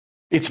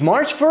It's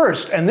March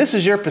 1st, and this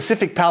is your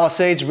Pacific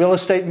Palisades real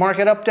estate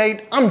market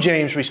update. I'm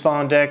James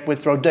Respondek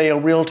with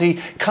Rodeo Realty,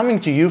 coming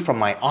to you from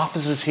my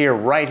offices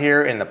right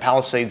here in the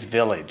Palisades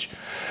Village.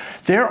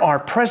 There are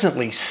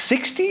presently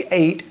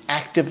 68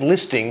 active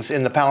listings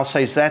in the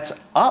Palisades.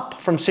 That's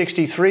up from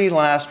 63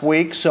 last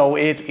week, so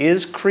it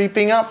is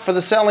creeping up for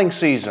the selling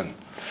season.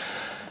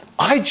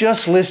 I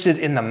just listed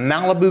in the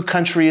Malibu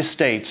Country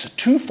Estates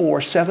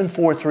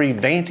 24743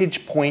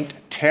 Vantage Point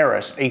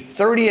Terrace, a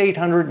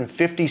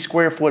 3,850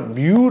 square foot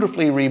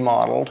beautifully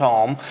remodeled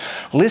home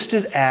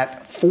listed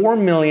at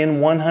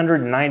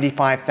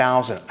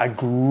 $4,195,000. A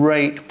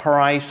great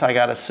price, I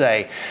gotta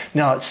say.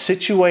 Now it's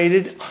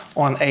situated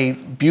on a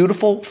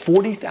beautiful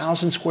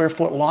 40,000 square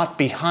foot lot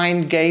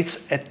behind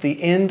gates at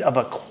the end of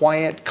a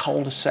quiet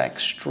cul-de-sac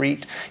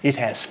street. It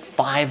has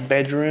 5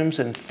 bedrooms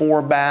and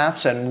 4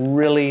 baths and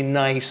really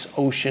nice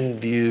ocean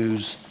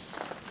views.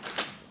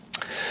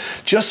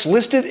 Just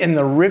listed in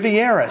the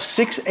Riviera,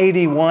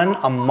 681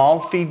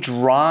 Amalfi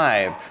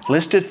Drive,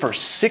 listed for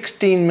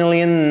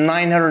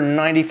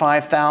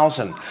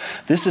 $16,995,000.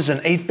 This is an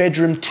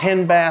 8-bedroom,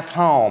 10-bath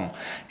home,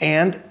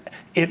 and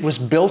it was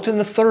built in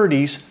the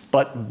 30s,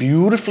 but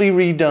beautifully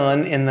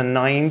redone in the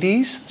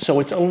 90s.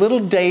 So it's a little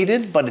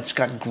dated, but it's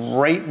got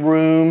great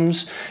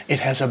rooms. It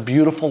has a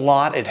beautiful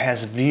lot. It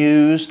has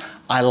views.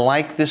 I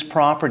like this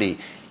property.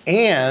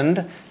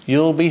 And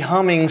you'll be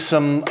humming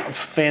some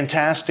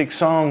fantastic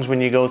songs when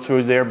you go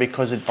through there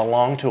because it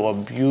belonged to a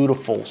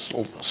beautiful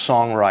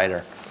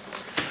songwriter.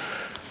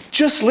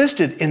 Just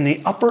listed in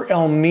the Upper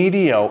El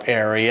Medio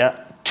area,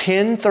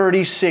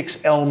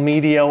 1036 El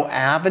Medio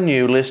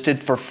Avenue, listed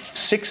for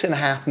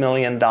 $6.5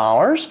 million.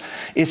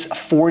 It's a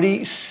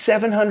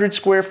 4,700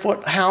 square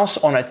foot house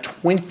on a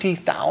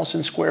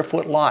 20,000 square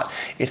foot lot.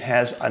 It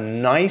has a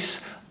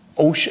nice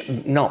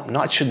ocean,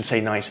 shouldn't say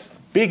nice,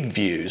 big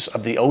views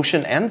of the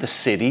ocean and the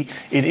city.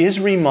 It is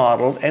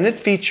remodeled and it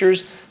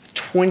features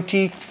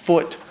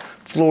 20-foot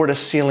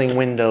floor-to-ceiling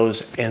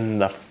windows in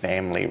the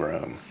family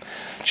room.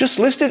 Just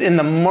listed in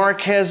the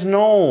Marquez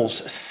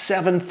Knolls,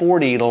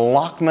 740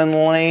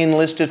 Lockman Lane,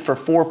 listed for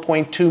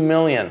 $4.2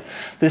 million.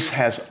 This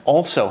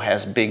also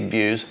has big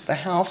views. The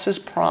house is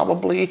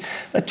probably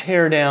a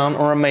tear down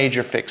or a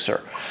major fixer.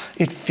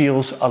 It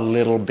feels a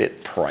little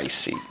bit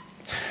pricey.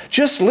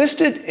 Just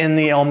listed in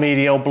the El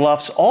Medio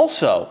Bluffs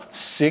also,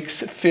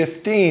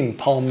 615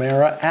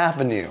 Palmera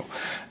Avenue.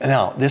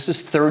 Now, this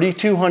is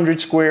 3,200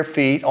 square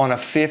feet on a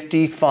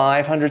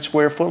 5,500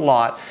 square foot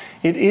lot.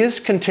 It is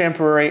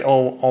contemporary,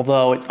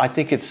 although I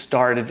think it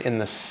started in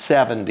the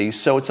 70s,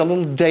 so it's a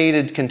little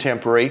dated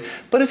contemporary,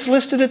 but it's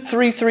listed at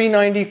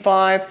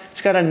 $3,395.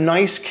 It's got a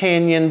nice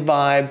canyon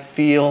vibe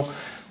feel.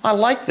 I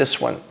like this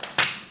one.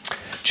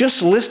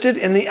 Just listed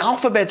in the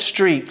Alphabet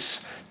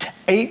Streets,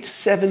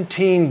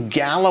 817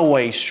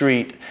 Galloway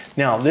Street.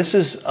 Now, this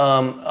is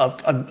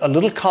a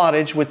little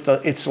cottage with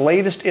its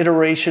latest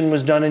iteration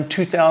was done in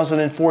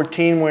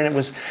 2014 when it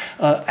was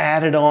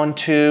added on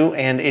to,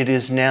 and it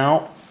is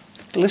now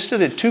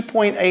listed at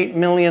 $2.8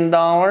 million.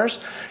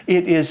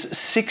 It is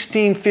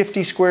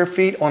 1,650 square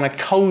feet on a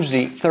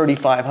cozy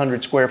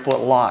 3,500 square foot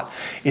lot.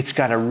 It's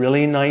got a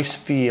really nice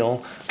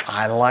feel.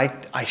 I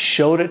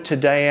showed it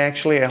today,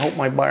 actually. I hope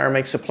my buyer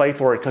makes a play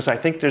for it because I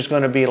think there's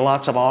going to be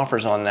lots of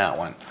offers on that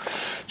one.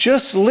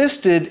 Just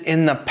listed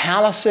in the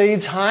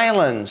Palisades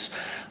Highlands,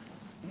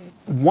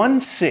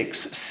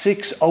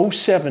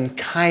 16607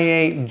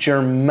 Calle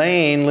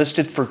Germain,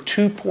 listed for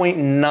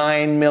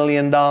 $2.9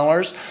 million.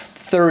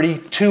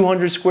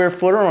 3,200 square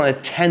footer on a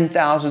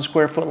 10,000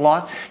 square foot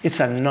lot.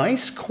 It's a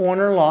nice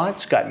corner lot.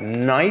 It's got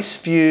nice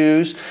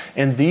views,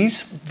 and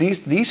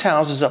these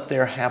houses up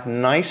there have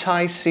nice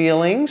high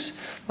ceilings.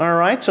 All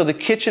right, so the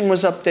kitchen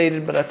was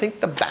updated, but I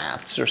think the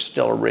baths are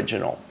still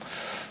original.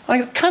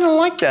 I kind of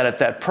like that at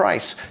that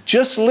price.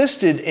 Just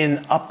listed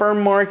in Upper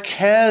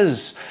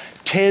Marquez,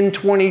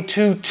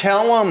 1022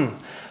 Tellum,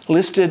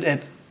 listed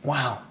at,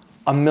 wow,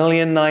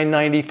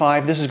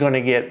 $1,995,000. This is going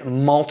to get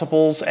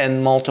multiples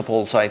and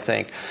multiples, I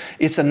think.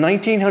 It's a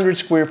 1,900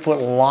 square foot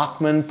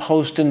Lockman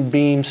post and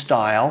beam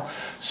style.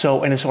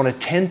 And it's on a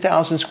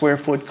 10,000 square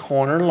foot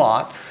corner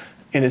lot,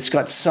 and it's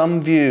got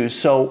some views.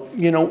 So,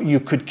 you know, you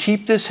could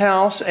keep this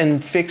house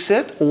and fix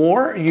it,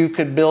 or you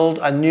could build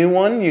a new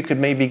one. You could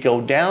maybe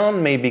go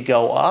down, maybe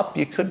go up.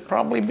 You could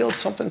probably build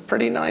something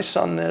pretty nice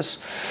on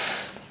this.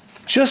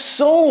 Just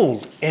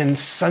sold in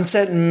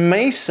Sunset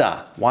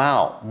Mesa.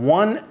 Wow,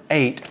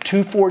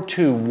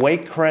 18242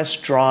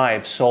 Wakecrest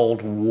Drive,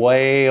 sold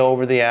way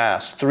over the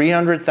ask,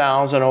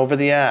 $300,000 over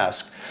the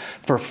ask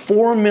for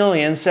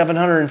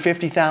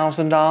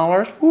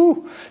 $4,750,000.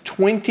 Woo,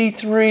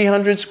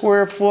 2,300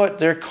 square foot.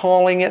 They're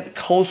calling it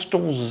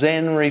Coastal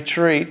Zen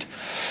Retreat.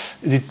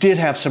 It did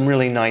have some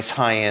really nice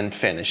high-end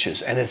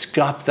finishes, and it's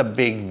got the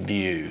big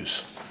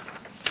views.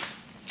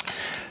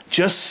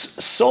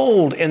 Just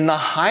sold in the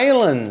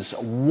Highlands,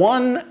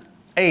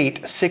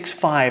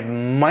 865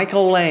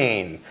 Michael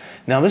Lane.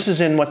 Now this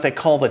is in what they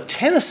call the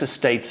tennis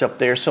estates up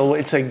there, so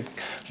it's a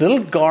little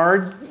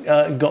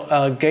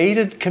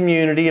gated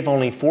community of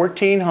only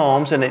 14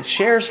 homes, and it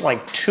shares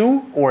like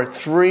 2 or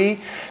 3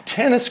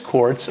 tennis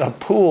courts, a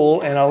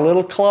pool, and a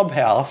little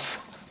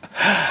clubhouse.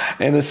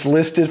 And it's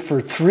listed for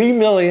sold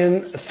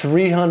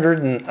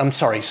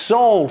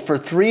for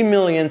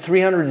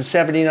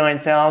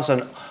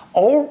 $3,379,000.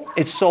 Oh,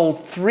 it sold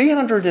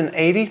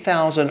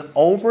 $380,000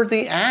 over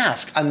the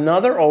ask.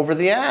 Another over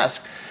the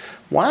ask.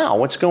 Wow,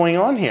 what's going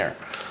on here?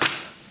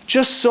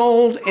 Just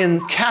sold in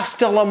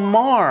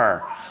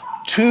Castellamar,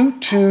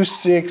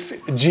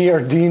 226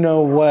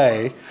 Giardino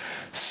Way.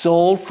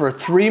 Sold for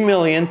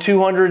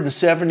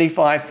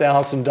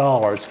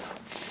 $3,275,000.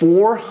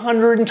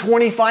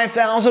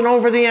 $425,000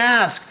 over the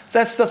ask.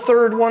 That's the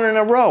third one in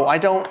a row. I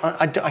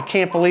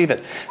can't believe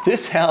it.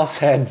 This house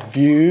had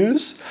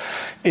views.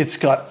 It's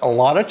got a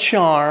lot of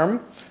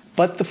charm,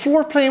 but the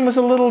floor plan was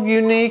a little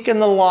unique and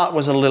the lot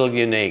was a little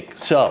unique.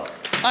 So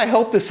I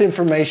hope this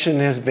information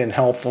has been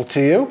helpful to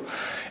you.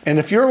 And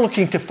if you're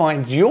looking to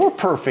find your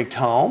perfect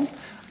home,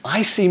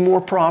 I see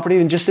more property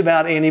than just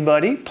about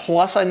anybody.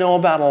 Plus I know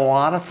about a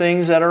lot of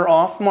things that are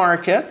off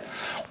market.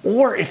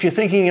 Or if you're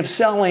thinking of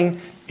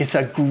selling, it's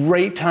a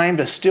great time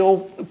to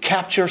still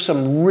capture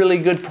some really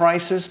good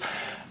prices.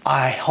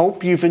 I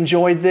hope you've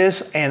enjoyed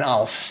this, and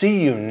I'll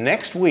see you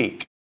next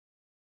week.